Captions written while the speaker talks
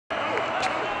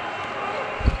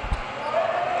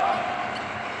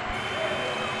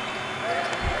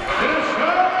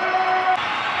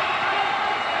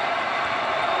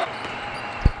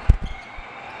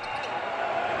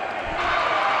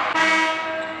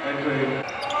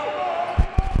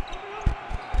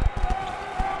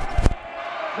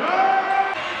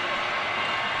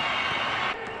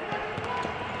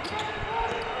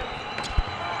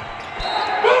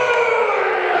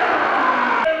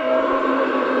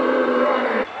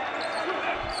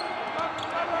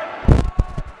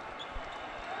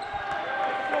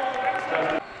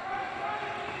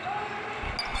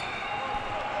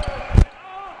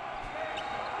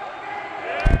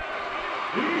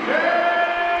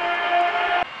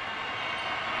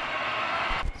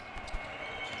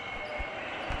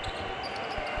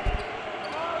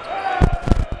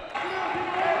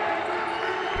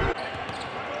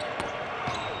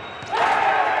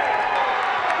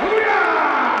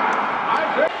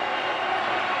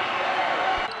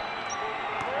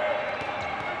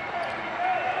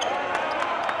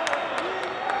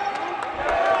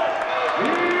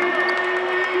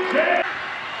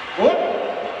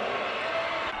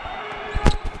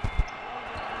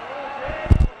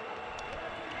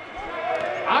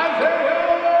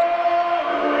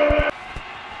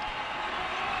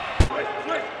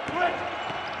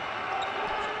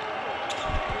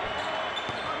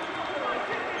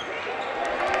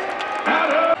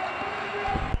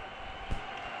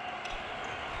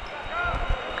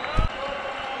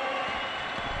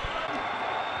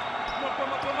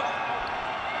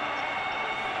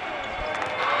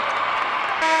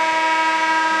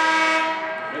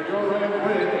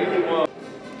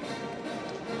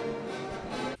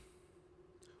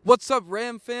What's up,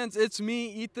 Ram fans? It's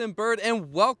me, Ethan Bird,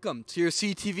 and welcome to your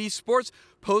CTV Sports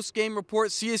post-game report.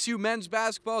 CSU men's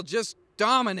basketball just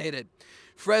dominated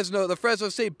the Fresno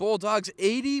State Bulldogs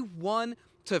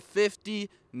 81-59.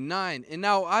 And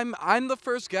now I'm the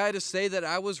first guy to say that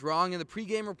I was wrong in the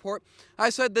pregame report. I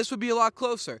said this would be a lot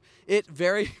closer. It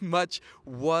very much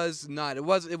was not. It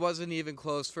wasn't even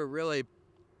close for really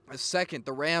a second.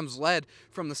 The Rams led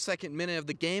from the second minute of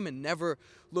the game and never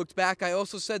looked back. I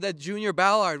also said that Junior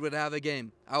Ballard would have a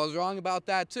game. I was wrong about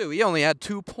that too. He only had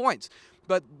 2 points.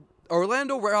 But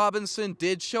Orlando Robinson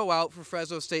did show out for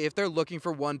Fresno State if they're looking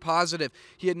for one positive.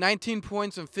 He had 19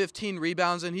 points and 15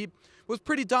 rebounds, and he was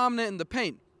pretty dominant in the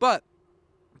paint. But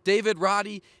David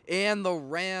Roddy and the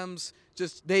Rams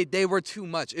they were too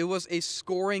much. It was a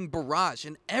scoring barrage,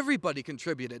 and everybody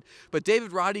contributed. But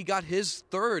David Roddy got his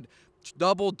third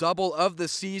double-double of the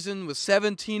season with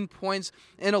 17 points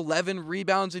and 11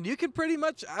 rebounds, and you can pretty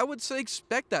much, I would say,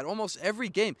 expect that almost every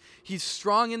game. He's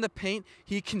strong in the paint,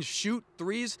 he can shoot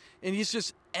threes, and he's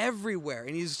just everywhere,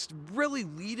 and he's really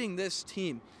leading this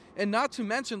team. And not to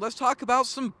mention, let's talk about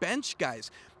some bench guys.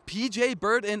 PJ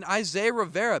Bird and Isaiah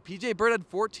Rivera. PJ Bird had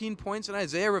 14 points and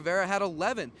Isaiah Rivera had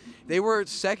 11. They were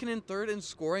second and third in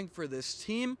scoring for this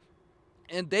team,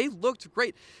 and they looked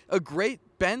great. A great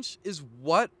bench is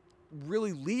what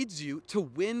really leads you to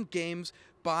win games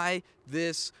by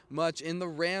this much, and the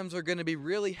Rams are going to be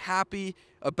really happy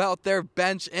about their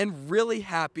bench and really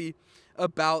happy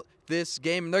about this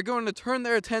game. And they're going to turn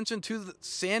their attention to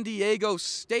San Diego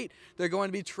State. They're going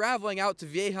to be traveling out to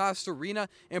Viejas Arena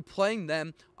and playing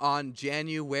them on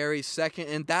January 2nd,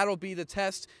 and that'll be the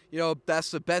test. You know,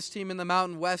 that's the best team in the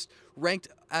Mountain West, ranked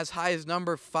as high as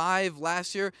number 5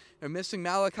 last year. They're missing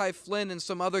Malachi Flynn and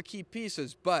some other key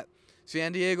pieces, but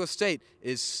San Diego State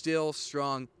is still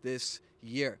strong this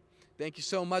year. Thank you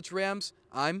so much, Rams.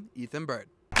 I'm Ethan Bird.